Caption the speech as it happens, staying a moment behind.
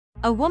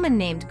A woman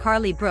named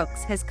Karlie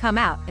Brooks has come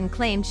out and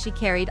claimed she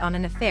carried on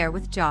an affair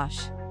with Josh.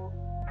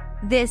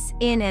 This,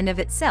 in and of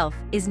itself,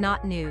 is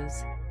not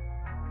news.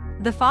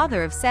 The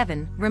father of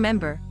 7,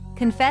 remember,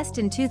 confessed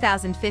in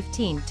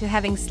 2015 to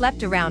having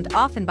slept around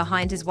often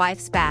behind his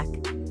wife's back,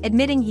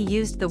 admitting he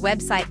used the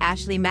website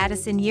Ashley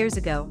Madison years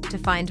ago to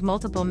find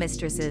multiple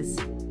mistresses.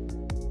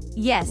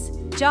 Yes,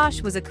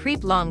 Josh was a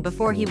creep long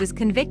before he was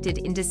convicted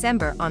in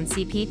December on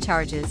CP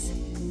charges.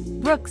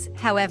 Brooks,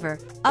 however,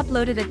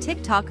 uploaded a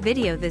TikTok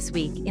video this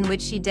week in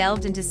which she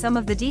delved into some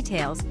of the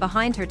details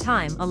behind her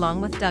time along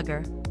with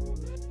Duggar.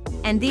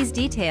 And these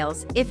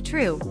details, if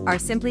true, are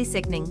simply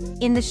sickening.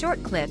 In the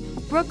short clip,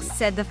 Brooks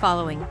said the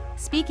following: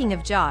 "Speaking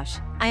of Josh,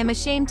 I am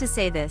ashamed to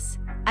say this.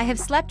 I have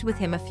slept with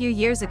him a few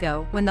years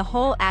ago when the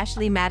whole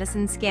Ashley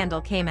Madison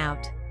scandal came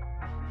out."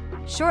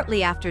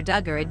 Shortly after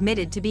Duggar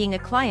admitted to being a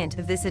client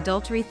of this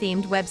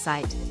adultery-themed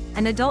website,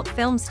 an adult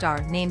film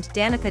star named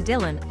Danica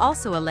Dillon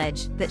also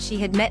alleged that she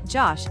had met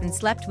Josh and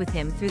slept with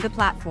him through the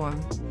platform.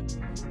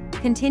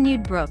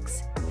 Continued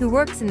Brooks, who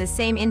works in the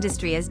same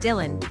industry as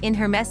Dillon, in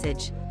her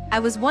message, "I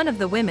was one of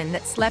the women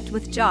that slept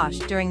with Josh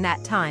during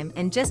that time,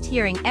 and just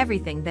hearing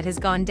everything that has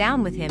gone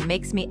down with him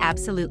makes me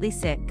absolutely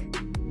sick.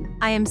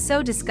 I am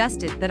so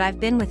disgusted that I've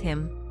been with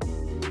him."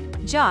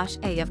 Josh,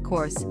 of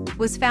course,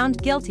 was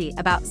found guilty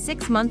about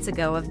 6 months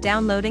ago of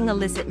downloading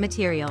illicit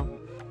material.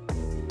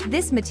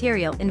 This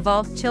material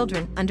involved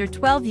children under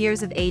 12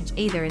 years of age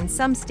either in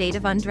some state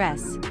of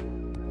undress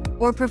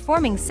or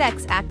performing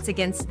sex acts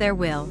against their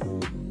will.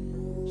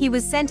 He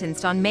was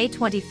sentenced on May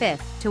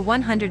 25 to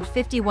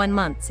 151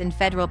 months in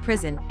federal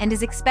prison and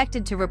is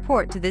expected to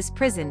report to this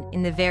prison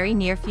in the very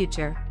near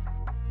future.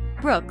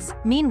 Brooks,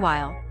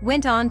 meanwhile,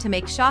 went on to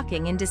make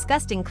shocking and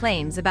disgusting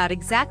claims about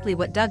exactly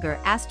what Duggar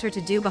asked her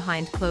to do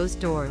behind closed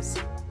doors.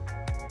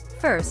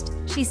 First,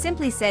 she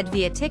simply said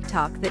via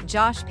TikTok that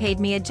Josh paid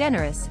me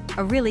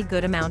a really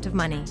good amount of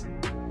money.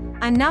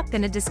 I'm not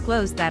gonna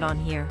disclose that on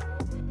here.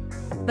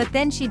 But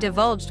then she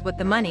divulged what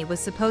the money was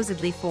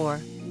supposedly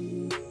for.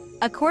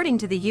 According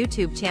to the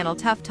YouTube channel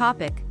Tough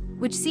Topic,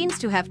 which seems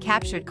to have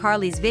captured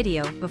Karlie's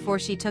video before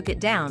she took it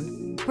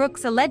down,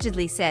 Brooks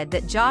allegedly said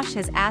that Josh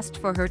has asked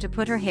for her to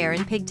put her hair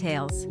in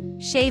pigtails,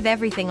 shave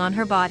everything on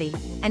her body,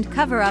 and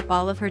cover up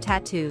all of her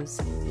tattoos.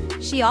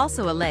 She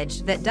also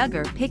alleged that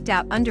Duggar picked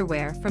out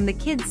underwear from the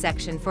kids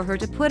section for her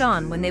to put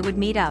on when they would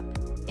meet up,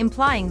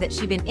 implying that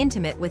she'd been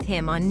intimate with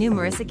him on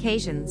numerous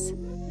occasions.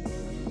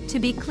 To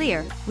be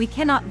clear, we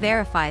cannot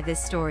verify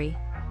this story.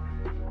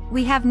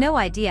 We have no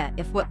idea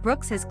if what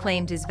Brooks has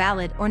claimed is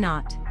valid or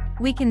not.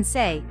 We can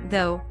say,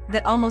 though,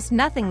 that almost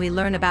nothing we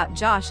learn about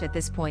Josh at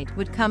this point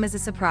would come as a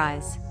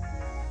surprise.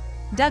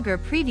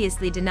 Duggar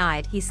previously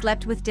denied he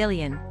slept with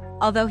Dillon,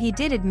 although he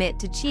did admit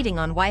to cheating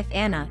on wife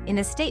Anna in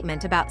a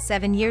statement about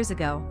 7 years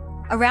ago,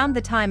 around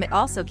the time it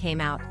also came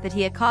out that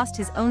he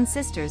accosted his own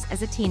sisters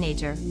as a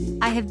teenager.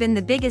 "I have been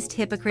the biggest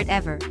hypocrite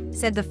ever,"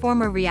 said the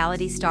former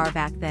reality star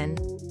back then.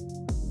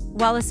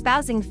 While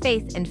espousing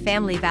faith and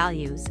family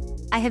values,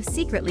 "I have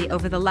secretly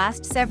over the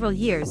last several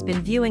years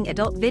been viewing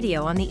adult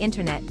video on the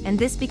internet, and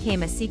this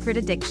became a secret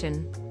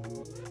addiction.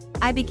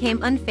 I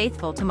became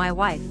unfaithful to my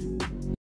wife.